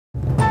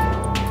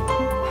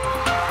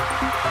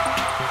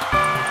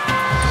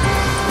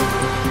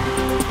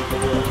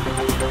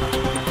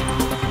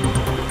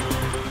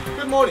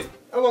Brody,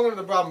 and welcome to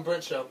the Bob and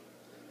Brent Show.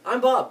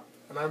 I'm Bob.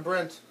 And I'm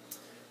Brent.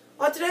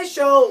 On today's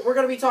show, we're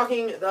going to be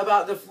talking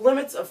about the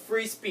limits of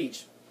free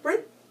speech.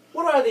 Brent,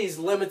 what are these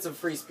limits of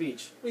free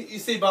speech? You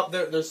see, Bob,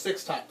 there's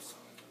 6 types.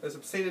 There's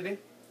obscenity,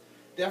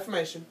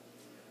 defamation,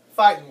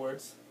 fighting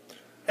words,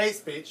 hate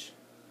speech,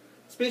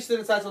 speech that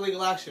incites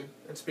illegal action,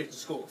 and speech in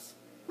schools.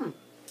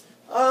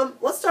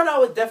 Let's start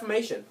out with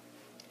defamation.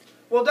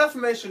 Well,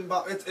 defamation,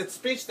 Bob, it's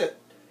speech that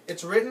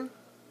it's written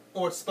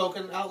or it's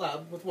spoken out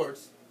loud with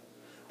words,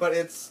 but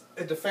it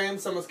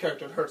defames someone's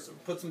character, it hurts them,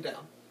 puts them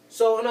down.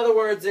 So, in other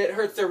words, it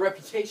hurts their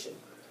reputation.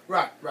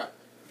 Right.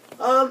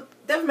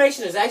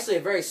 Defamation is actually a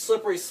very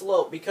slippery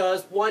slope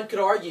because one could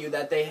argue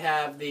that they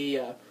have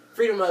the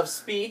freedom of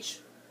speech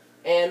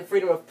and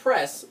freedom of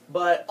press,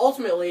 but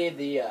ultimately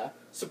the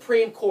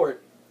Supreme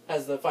Court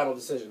has the final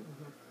decision.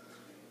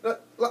 Why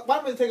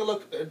don't we take a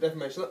look at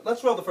defamation?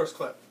 Let's roll the first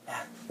clip.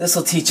 This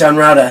will teach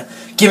Unrow to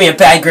give me a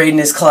bad grade in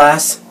his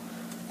class.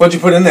 What'd you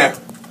put in there?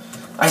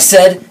 I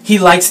said he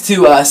likes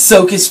to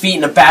soak his feet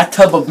in a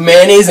bathtub of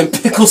mayonnaise and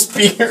pickle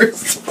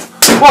spears.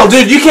 Whoa,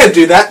 dude, you can't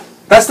do that.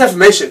 That's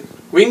defamation.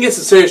 We can get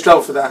some serious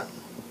trouble for that.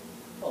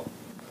 Oh,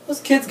 those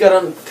kids could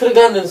have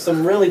gotten into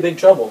some really big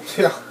trouble.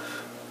 Yeah.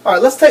 All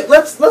right, let's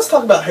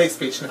talk about hate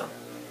speech now.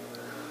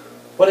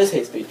 What is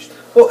hate speech?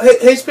 Well,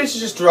 hate speech is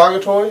just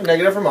derogatory,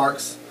 negative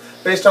remarks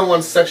based on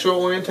one's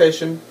sexual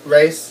orientation,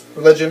 race,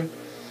 religion,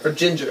 or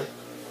gender.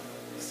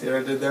 See what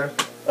I did there?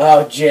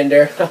 Oh,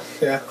 gender.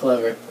 Yeah.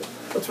 Clever.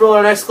 Let's roll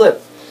our next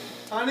clip.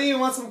 Honey, you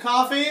want some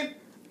coffee?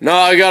 No,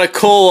 I got a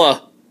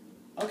cola.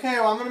 Okay,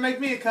 well, I'm going to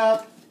make me a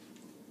cup.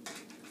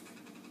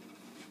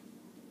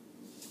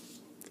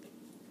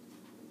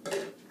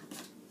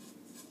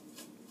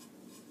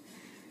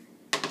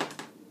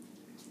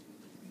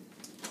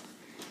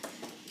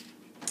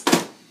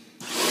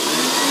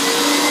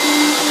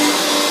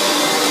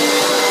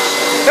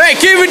 Hey,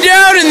 keep it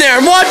down in there.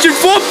 I'm watching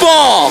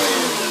football.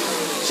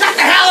 Shut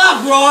the hell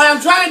up, Roy. I'm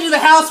trying to do the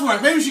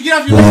housework. Maybe we should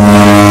get off your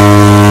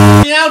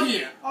out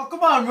here. Oh, come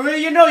on, Maria.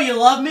 You know you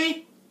love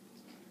me.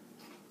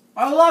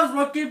 Our love's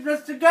what keeps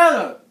us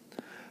together.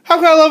 How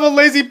can I love a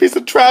lazy piece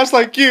of trash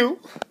like you?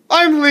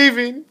 I'm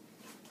leaving.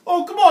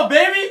 Oh, come on,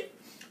 baby.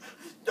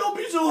 Don't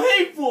be so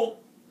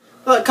hateful.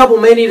 A couple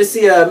may need to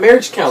see a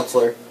marriage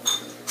counselor.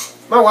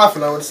 My wife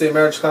and I went to see a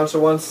marriage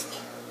counselor once.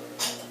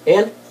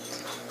 And?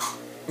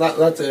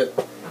 That's it.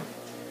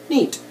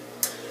 Neat.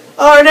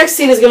 Our next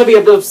scene is going to be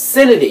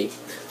obscenity.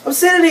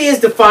 Obscenity is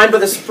defined by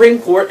the Supreme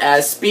Court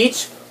as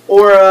speech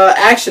or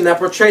action that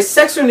portrays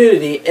sex or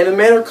nudity in a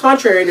manner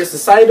contrary to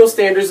societal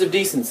standards of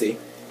decency.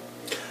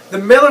 The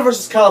Miller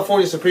versus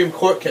California Supreme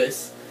Court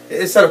case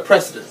is set a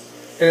precedent,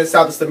 and it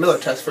established the Miller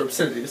test for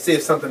obscenity to see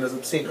if something is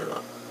obscene or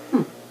not.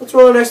 Let's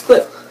roll our next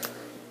clip.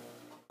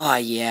 Aw,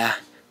 yeah.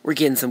 We're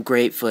getting some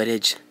great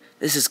footage.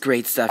 This is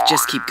great stuff.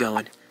 Just keep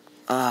going.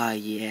 Aw,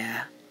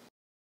 yeah.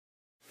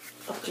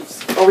 Oh,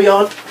 jeez. Are we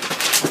on?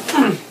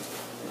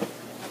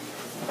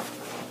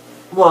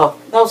 Wow,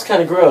 that was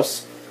kind of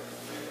gross.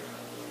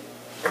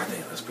 I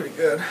think that's pretty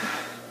good.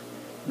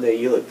 No,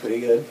 you look pretty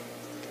good.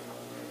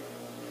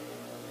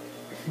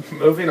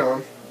 Moving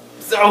on.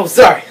 Oh,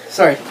 sorry.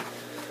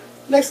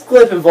 Next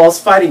clip involves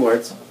fighting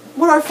words.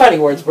 What are fighting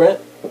words, Brent?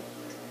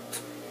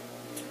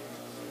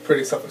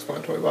 Pretty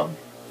self-explanatory, Bob.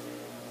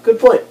 Good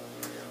point.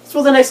 Let's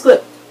roll the next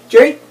clip.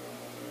 Jerry?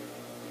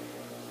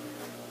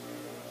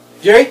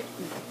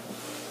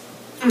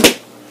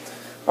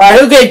 Alright,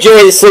 who gave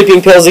Jerry the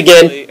sleeping pills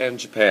again? And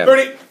Japan.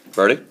 Birdie.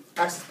 Birdie?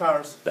 Access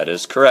powers. That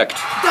is correct.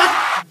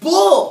 That's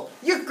bull!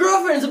 Your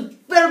girlfriend's a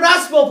better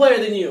basketball player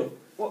than you!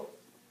 Well,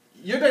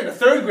 you're dating a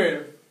 3rd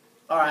grader.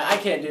 Alright, I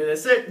can't do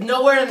this.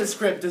 Nowhere in the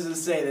script does it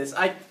say this.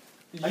 I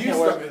can't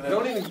work with it.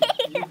 Don't even...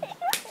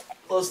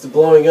 Close to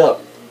blowing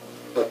up.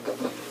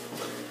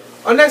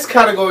 Our next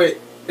category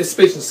is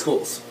speech in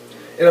schools.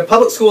 In a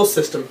public school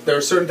system, there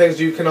are certain things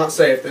you cannot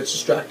say if it's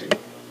distracting.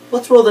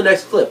 Let's roll the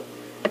next clip.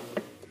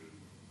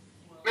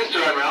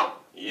 Mr. Unrow,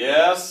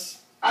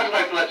 Yes? I'd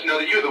like to let you know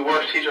that you're the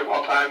worst teacher of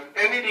all time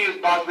and need to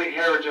use Bosley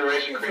Hair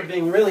Regeneration For Cream.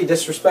 being really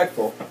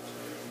disrespectful.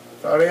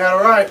 Thought he had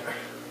it right.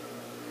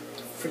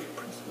 Freaking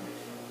principal.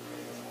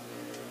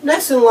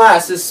 Next and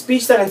last is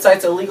speech that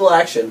incites illegal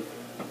action.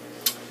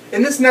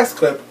 In this next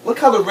clip, look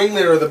how the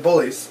ringleader of the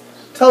bullies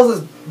tells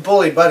his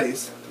bully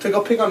buddies to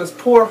go pick on this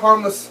poor,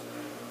 harmless,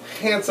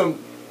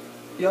 handsome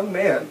young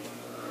man.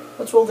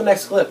 Let's roll the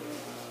next clip.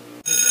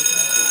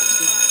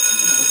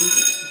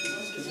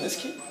 This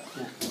kid?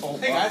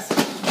 Hey guys.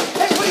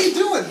 Hey, what are you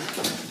doing?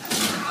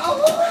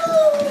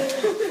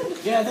 Oh.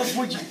 Yeah, that's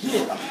what you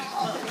get.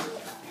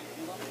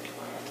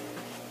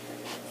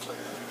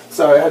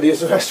 Sorry, I had to use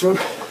the restroom.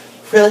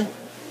 Really?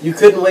 You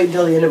couldn't wait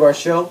until the end of our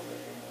show?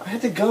 I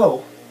had to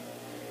go.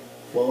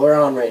 Well, we're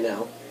on right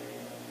now.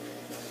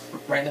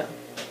 Right now.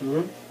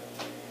 Mm-hmm.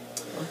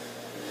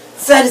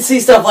 Sad to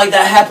see stuff like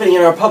that happening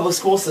in our public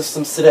school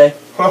systems today.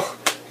 Well,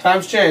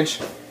 times change.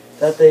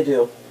 That they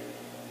do.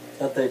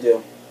 That they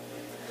do.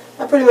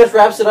 That pretty much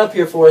wraps it up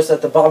here for us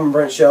at the Bob and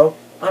Brent Show.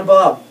 I'm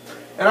Bob.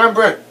 And I'm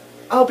Brent.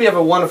 I hope you have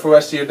a wonderful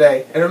rest of your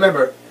day. And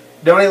remember,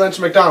 don't eat lunch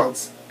at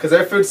McDonald's, Because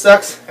their food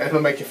sucks and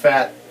it'll make you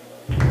fat.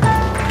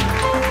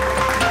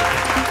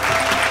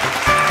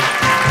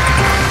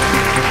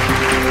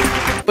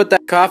 Put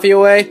that coffee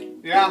away.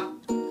 Yeah.